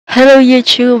Hello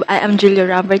YouTube, I am Julia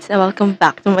Roberts and welcome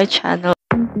back to my channel.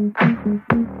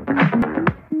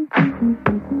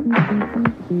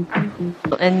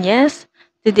 And yes,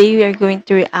 today we are going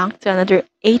to react to another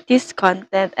 80s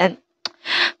content and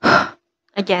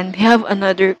again, they have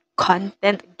another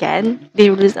content again. They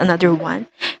released another one.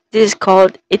 This is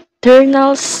called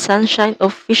Eternal Sunshine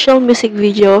official music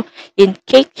video in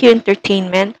KQ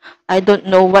Entertainment. I don't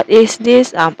know what is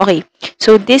this. Okay,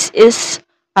 so this is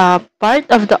part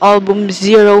of the album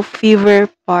Zero Fever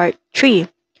Part 3.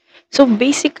 So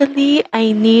basically,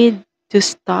 I need to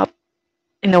stop.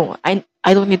 No, I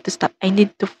don't need to stop. I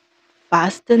need to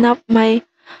fasten up my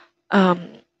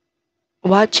um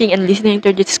watching and listening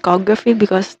to the discography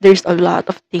because there's a lot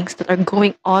of things that are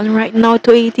going on right now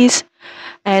to 80s,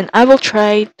 and I will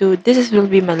try to will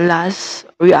be my last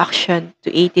reaction to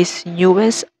 80s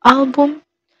newest album,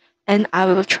 and I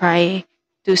will try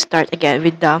to start again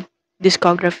with the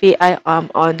discography. I am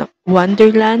on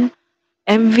Wonderland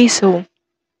MV, so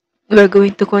we're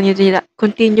going to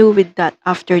continue with that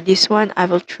after this one. I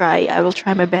will try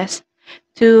my best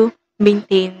to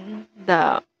maintain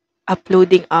the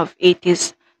uploading of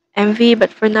 80s MV, but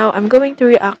for now I'm going to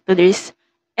react to this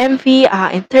MV,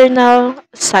 Internal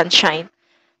Sunshine.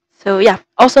 So yeah,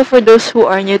 also for those who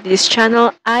are new to this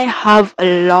channel, I have a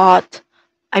lot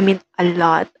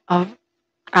of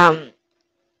um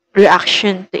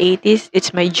reaction to 80s.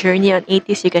 It's my journey on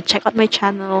 80s. You can check out my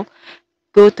channel,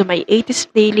 go to my 80s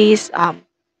playlist.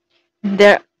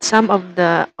 There some of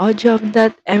the audio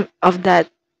of that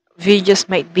videos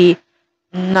might be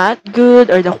not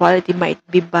good or the quality might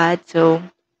be bad, so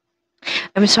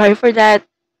I'm sorry for that.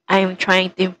 I'm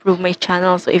trying to improve my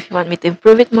channel, so if you want me to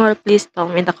improve it more, please tell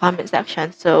me in the comment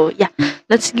section. So yeah,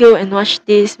 let's go and watch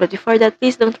this. But before that,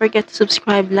 please don't forget to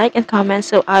subscribe, like, and comment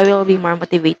so I will be more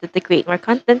motivated to create more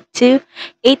content to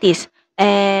 80s.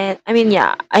 And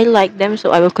yeah, I like them,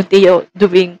 so I will continue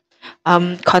doing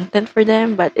content for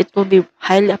them, but it will be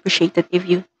highly appreciated if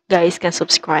you guys can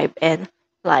subscribe and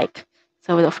like.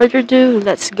 So without further ado,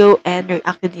 let's go and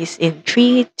react to this in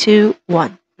 3, 2,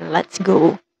 1. Let's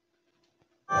go.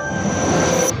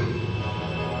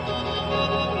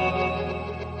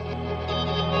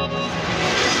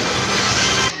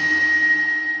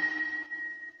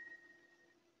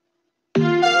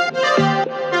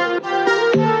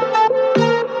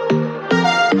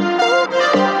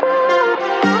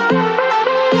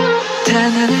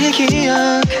 단하나의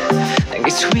기억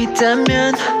남길 수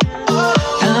있다면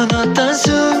넌 어떤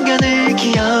순간을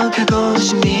기억하고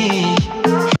싶니?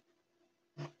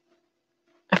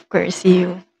 Of course,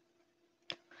 you.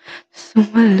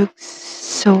 Suma looks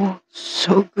so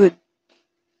good.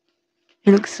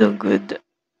 He looks so good.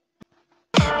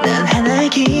 난 하나의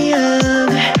기억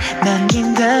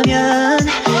남긴다면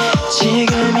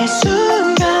지금 이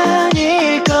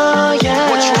순간일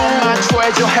거야.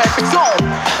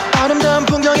 아름다운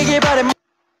풍경이길 바래.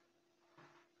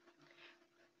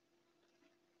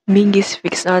 Mingy's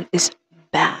Fix-On is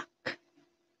back.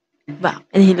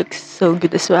 And he looks so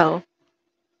good as well.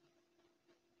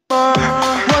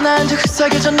 원한 적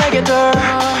흡사해져 내게들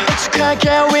익숙하게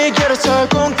위기로서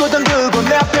꿈꾸던 그곳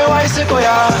내 앞에 와 있을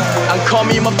거야. I'm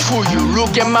coming up to you,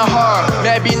 look at my heart.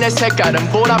 maybe 내 색깔은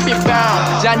보랏빛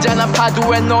밤 잔잔한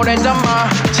파도에 노래 담아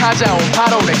찾아온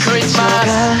 8월의 크리스마스.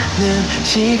 가는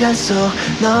시간 속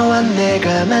너와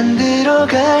내가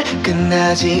만들어갈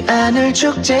끝나지 않을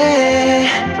축제.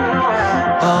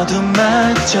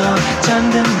 어둠맞춰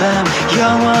잠든 밤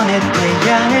영원의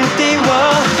태양을 띄워.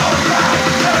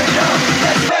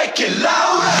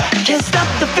 Can't stop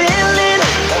the feeling.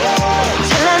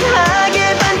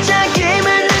 찬란하게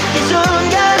반짝임을 느낀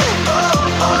순간.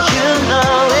 You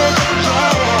know it.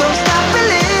 Don't stop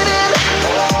believing.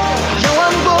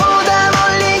 영원보다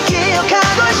멀리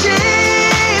기억하고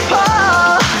싶어.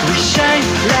 We shine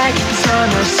like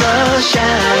eternal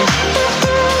sunshine.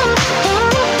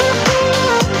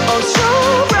 Oh so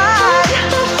bright.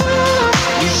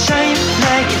 We shine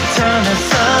like eternal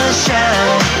sunshine.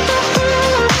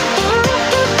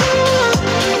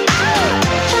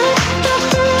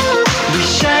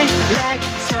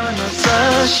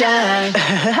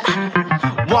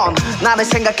 One, 나를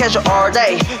생각해줘 all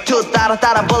day. Two, 따라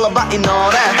불러봐 이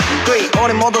노래. Three,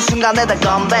 우리 모두 순간에 다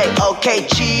건배. Okay,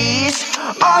 cheese.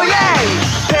 Oh yeah.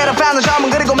 페라반은 점은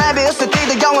그리고 메비우스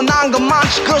뛰도 영원한 것만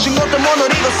그 중것도 못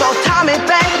누리고 So tell me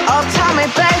babe, oh tell me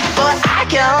babe But I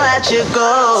can't let you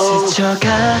go.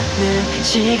 스쳐가는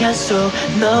시간 속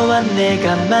너와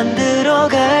내가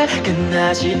만들어갈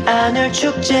끝나지 않을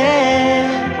축제.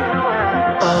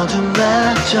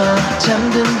 어둠맞춰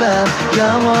잠든 밤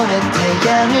영원의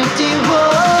태양을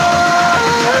띄워.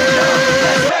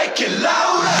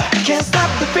 Can't stop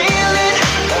the feeling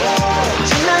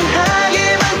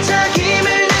찬란하게 반짝임을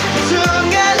느낀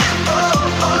순간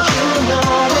You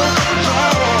know it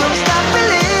Don't stop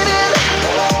believing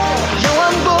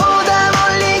영원보다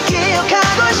멀리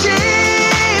기억하고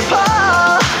싶어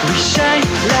We shine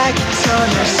like sun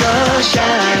or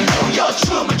sunshine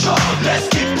춤을 춰 Let's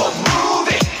keep on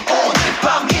moving 오늘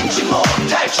밤인지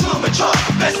못할 춤을 춰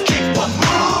Let's keep on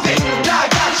moving 다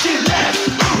같이 left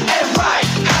and right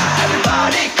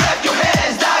Everybody clap your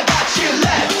hands 다 같이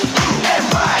left and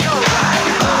right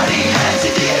Everybody hands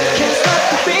in the air Can't stop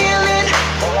the feeling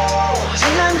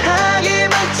찬란하게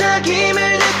반짝임을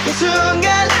느낀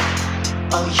순간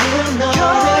Oh you know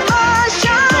You're my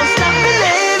shine Don't stop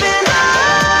believing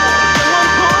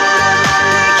영원보다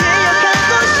멀리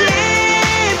기억하고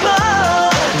싶어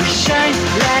We shine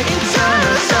like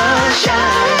eternal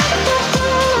sunshine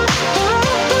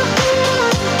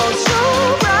Oh so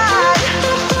bright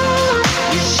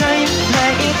We shine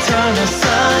like eternal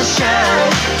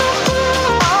sunshine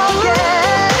Oh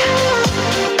yeah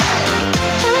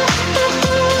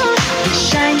We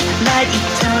shine like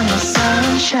eternal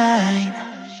sunshine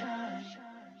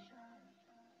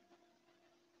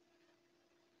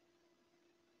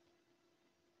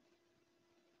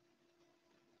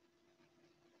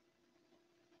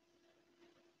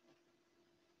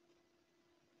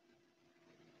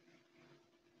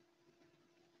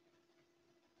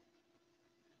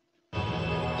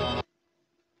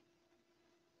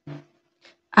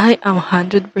I am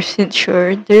 100%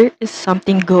 sure there is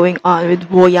something going on with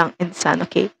Woyang and San,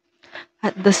 okay?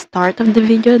 At the start of the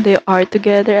video, they are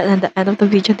together, and at the end of the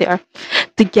video, they are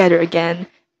together again.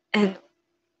 And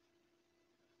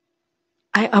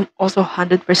I am also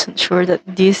 100% sure that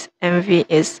this MV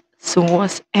is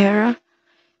Sungwoo's era.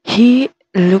 He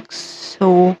looks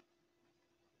so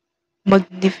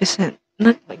magnificent.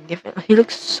 Not magnificent. He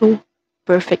looks so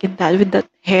perfect in that with that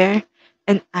hair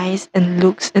and eyes and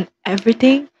looks and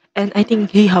everything. And I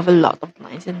think he have a lot of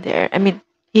lines in there. I mean,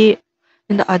 he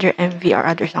in the other MV or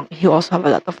other song, he also have a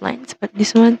lot of lines. But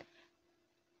this one,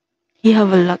 he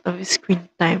have a lot of screen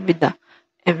time with the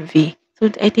MV.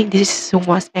 So I think this is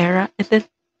Sungwoo's era. And then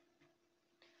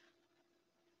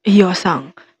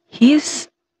Yosang, his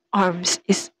arms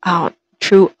is out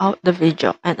throughout the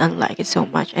video, and I like it so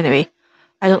much. Anyway,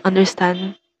 I don't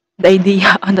understand the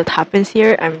idea on that happens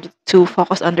here. I'm just too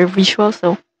focused on the visual,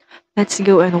 so let's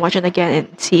go and watch it again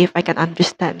and see if I can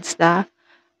understand the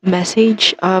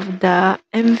message of the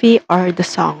MV or the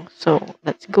song. So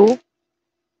let's go.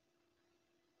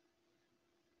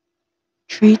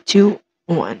 3, 2,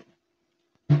 1.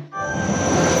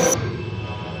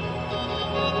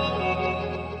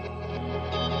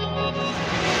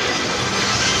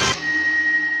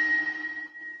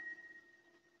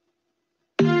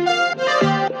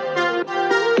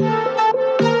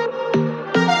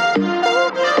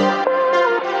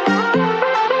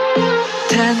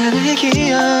 단 하나의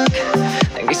기억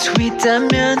남길 수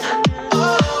있다면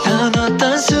넌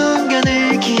어떤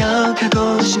순간을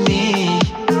기억하고 싶니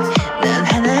난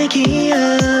하나의 기억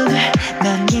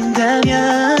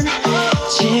남긴다면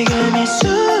지금 이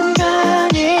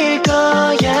순간일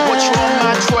거야 What you want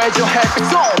my treasure happy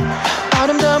song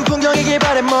아름다운 풍경이길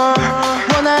바래 more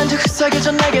원하는 듯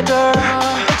흡사해져 내게들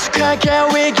익숙하게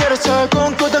위기로서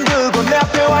꿈꾸던 그곳 내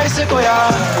앞에 와 있을 거야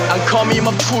I'm coming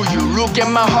up to you, look at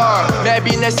my heart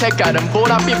maybe 내 색깔은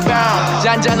보랏빛 밤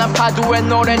잔잔한 파도에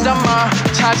노래 담아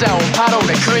찾아온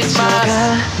 8월의 크리스마스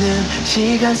가는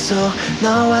시간 속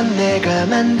너와 내가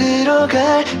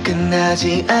만들어갈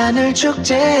끝나지 않을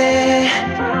축제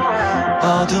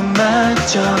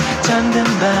어둠만져 잠든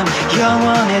밤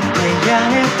영원의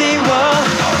태양을 띄워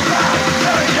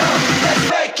Let's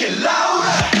make it louder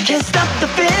Can't stop the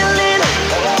feeling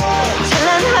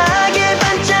찬란하게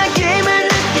반짝임을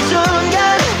느낀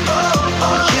순간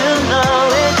You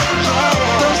know it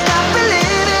Don't stop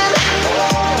believing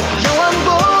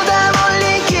영원보다 멀리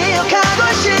기억하고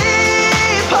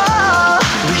싶어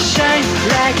We shine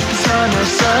like sun or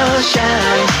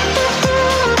sunshine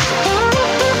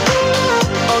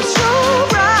Oh so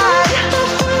bright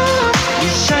We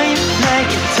shine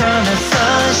like eternal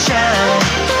sunshine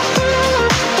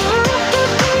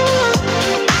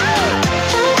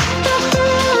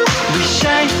We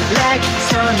shine like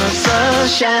eternal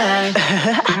sunshine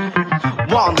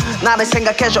One, 나를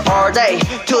생각해줘 all day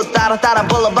Two, 따라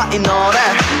불러봐 이 노래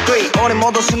Three, 우리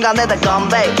모두 순간에 다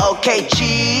건배 Okay,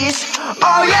 cheese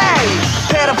Oh yeah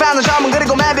페라반은 점은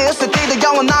그리고 메비우스 띠도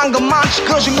영원한 것만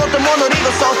그 중것들 못 누리고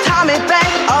So tell me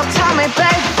babe, oh tell me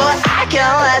babe But I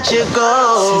can't let you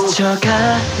go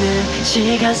스쳐가는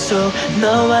시간 속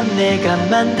너와 내가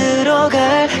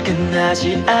만들어갈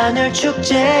끝나지 않을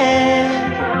축제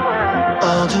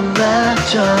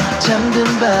어둠맞춰 잠든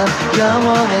밤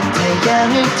영원한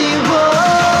태양을 띄워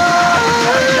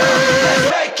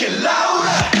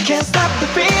Can't stop the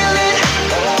feeling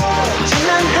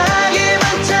찬란하게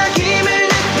반짝임을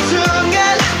느낀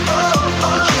순간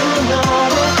You know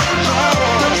it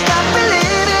Don't stop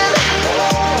believing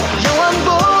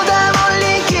영원보다 멀리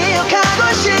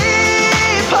기억하고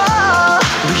싶어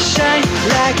We shine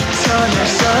like sun or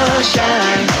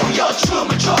sunshine 우여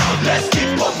춤을 춰 Let's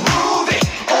keep on moving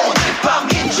오늘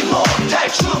밤인지 못할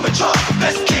춤을 춰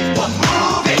Let's keep on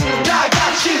moving 다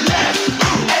같이 left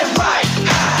and right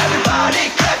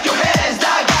Everybody clap your hands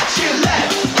다 같이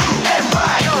left and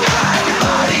right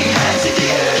Everybody hands in the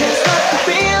air Can't stop the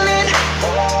feeling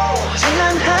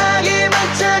찬란하게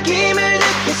반짝임을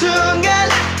느낀 순간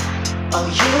Oh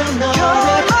you know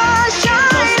You're my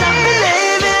shine Don't stop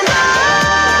believing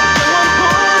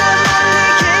영원보다 멀리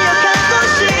기억하고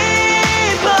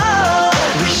싶어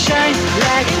We shine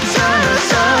like eternal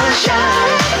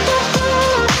sunshine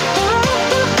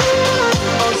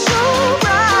Oh so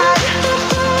bright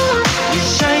We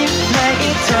shine like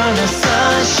eternal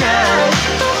sunshine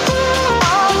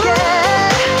Oh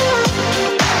yeah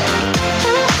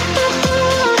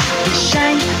We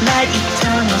shine like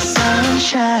eternal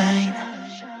sunshine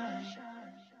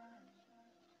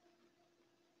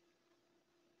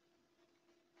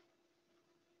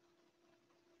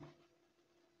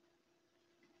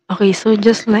Okay, so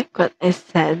just like what I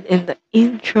said in the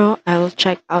intro, I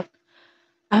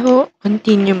will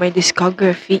continue my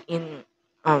discography in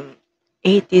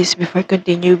ATEEZ before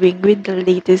continuing with the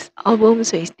latest album,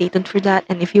 so stay tuned for that.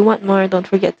 And if you want more, don't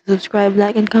forget to subscribe,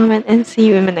 like, and comment, and see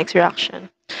you in my next reaction.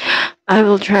 I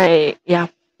will try, yeah,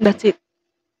 that's it.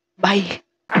 Bye.